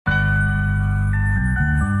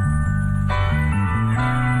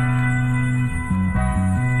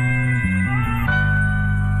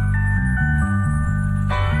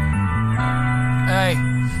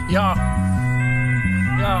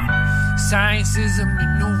Scientism, the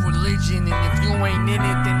new religion, and if you ain't in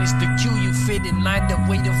it, then it's the queue you fit in, lined up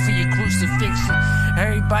waiting for your crucifixion.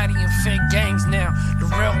 Everybody in fake gangs now, the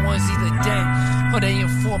real ones either dead or they in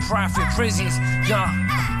for-profit prisons. Y'all,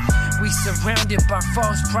 we surrounded by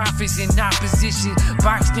false prophets in opposition,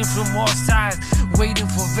 boxed in from all sides, waiting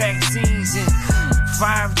for vaccines and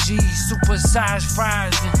 5G, supersized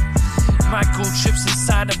fries and microchips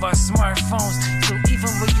inside of our smartphones. So even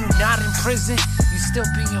when you're not in prison, you still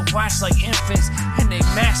being watched like infants, and they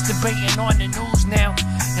masturbating on the news now.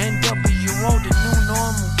 NWO, the new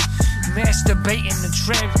normal, masturbating the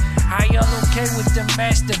tribs. How y'all okay with them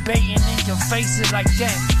masturbating in your faces like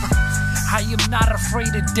that? I am not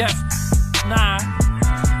afraid of death. Nah,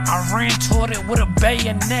 I ran toward it with a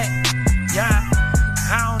bayonet. Yeah,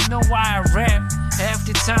 I don't know why I rap. Half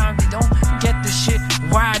the time they don't get the shit.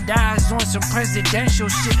 Wide eyes on some presidential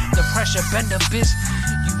shit. The pressure bender bitch.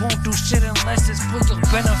 You won't do shit unless it's for your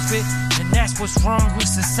benefit, and that's what's wrong with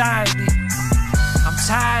society. I'm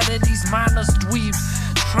tired of these mindless dweebs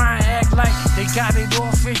trying to act like they got it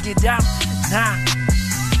all figured out. Nah,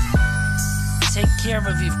 take care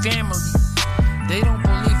of your family. They don't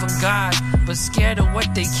believe in God, but scared of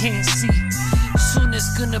what they can't see. Soon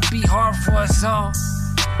it's gonna be hard for us all.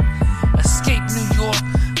 Escape New York,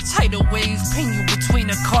 tidal wave pin you between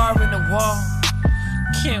a car and a wall.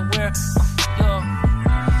 Can't wear,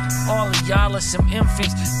 all of y'all are some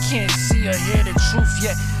infants. Can't see or hear the truth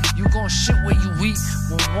yet. You gon' shit where you eat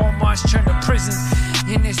when Walmart's turn to prison.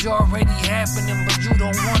 And it's already happening, but you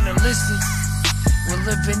don't wanna listen. We're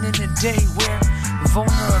living in a day where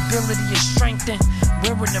vulnerability is strengthened.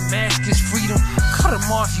 Wearing the mask is freedom. Cut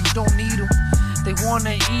them off, you don't need them. They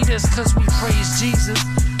wanna eat us cause we praise Jesus.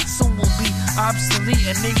 Soon we'll be obsolete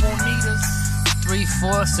and they won't need us.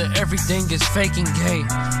 3/4 of everything is fake and gay.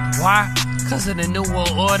 Why? Cause of the new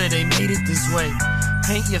world order, they made it this way.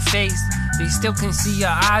 Paint your face, they still can see your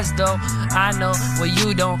eyes though. I know, well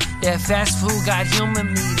you don't. That fast food got human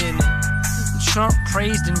meat in it. Trump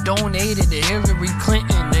praised and donated to Hillary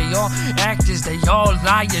Clinton. They all actors, they all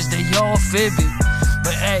liars, they all fibbing.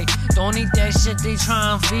 But hey, don't eat that shit they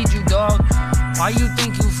try and feed you, dog. Why you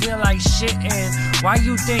think you feel like shit, and why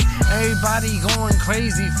you think everybody going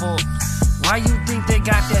crazy for? Why you think they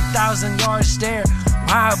got that 1,000-yard stare?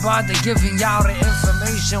 Why bother giving y'all the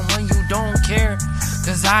information when you don't care?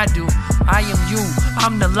 Cause I do, I am you,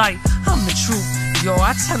 I'm the light, I'm the truth. Yo,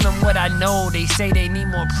 I tell them what I know, they say they need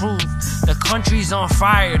more proof. The country's on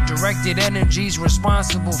fire, directed energy's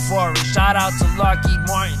responsible for it. Shout out to Lockheed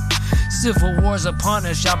Martin. Civil war's upon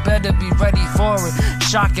us, y'all better be ready for it.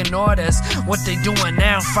 Shocking orders, what they doing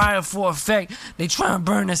now, fire for effect. They try and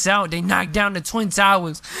burn us out, they knock down the Twin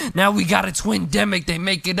Towers. Now we got a twin-demic, they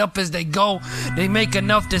make it up as they go. They make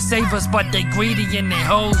enough to save us, but they greedy in their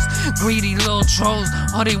hoes. Greedy little trolls,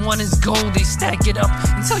 all they want is gold. They stack it up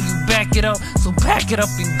until you back it up, so back it up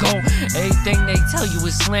and go. Everything they tell you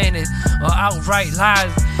is slanted or outright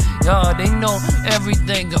lies. Yo, they know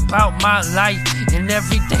everything about my life and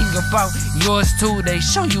everything about yours too. They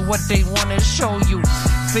show you what they wanna show you.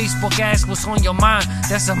 Facebook asks what's on your mind,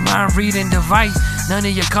 that's a mind-reading device. None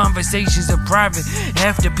of your conversations are private.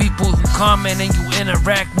 Half the people who comment and you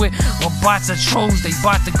interact with are bots or trolls, they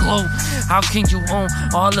bought the globe. How can you own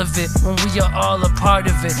all of it when we are all a part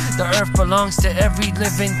of it? The earth belongs to every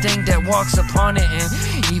living thing that walks upon it,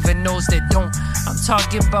 and even those that don't. I'm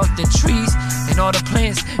talking about the trees and all the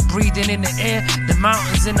plants breathing in the air, the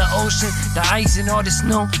mountains and the ocean, the ice and all the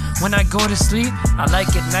snow. When I go to sleep, I like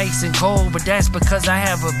it nice and cold, but that's because I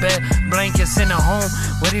have a bed, blankets, and a home.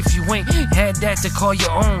 What if you ain't had that to call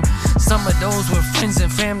your own? Some of those were friends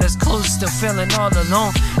and fam that's close to feeling all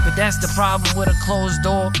alone, but that's the problem with a closed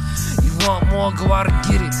door. You want more, go out and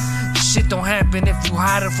get it. Shit don't happen if you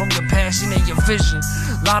hide it from your passion and your vision.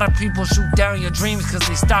 A lot of people shoot down your dreams cause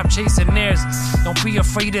they stop chasing theirs. Don't be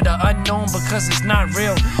afraid of the unknown because it's not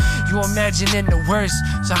real. You imagining the worst,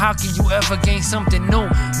 so how can you ever gain something new?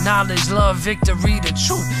 Knowledge, love, victory, the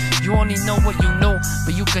truth. You only know what you know,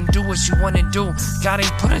 but you can do what you wanna do. God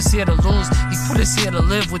ain't put us here to lose, He put us here to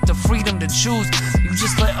live with the freedom to choose. You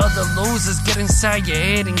just let other losers get inside your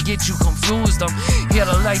head and get you confused. I'm here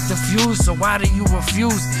to light the fuse, so why do you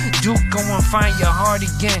refuse? Duke, go and find your heart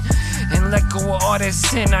again and let go of all that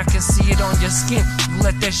sin. I can see it on your skin. You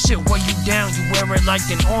let that shit weigh you down, you wear it like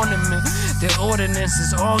an ornament. Their ordinance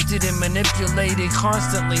is altered and manipulated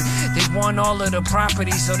constantly. They want all of the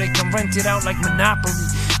property so they can rent it out like Monopoly.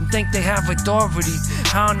 and think they have authority.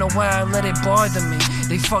 I don't know why I let it bother me.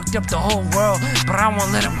 They fucked up the whole world, but I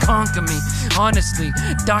won't let them conquer me. Honestly,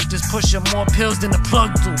 doctors pushing more pills than the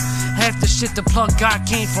plug do. Half the shit the plug got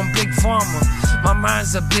came from Big Pharma. My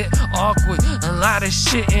mind's a bit awkward, a lot of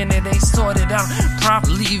shit in it ain't sorted out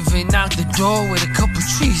properly. Leaving out the door with a couple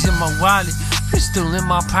trees in my wallet. Pistol in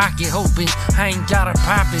my pocket, hoping I ain't gotta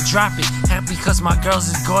pop it, drop it. Happy cause my girls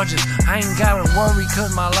is gorgeous. I ain't gotta worry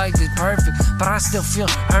cause my life is perfect. But I still feel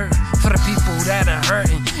hurt for the people that are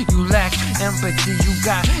hurting. You lack empathy, you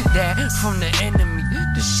got that from the enemy.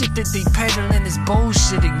 The shit that they peddling is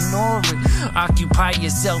bullshit, ignore it. Occupy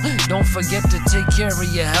yourself, don't forget to take care of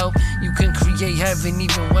your health. You can create heaven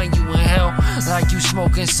even when you in hell. Like you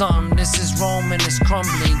smoking something, this is Rome and it's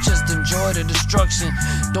crumbling. Just enjoy the destruction,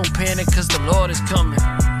 don't panic cause the Lord is coming.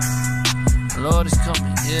 The Lord is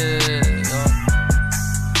coming, yeah.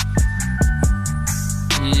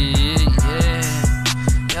 Yeah.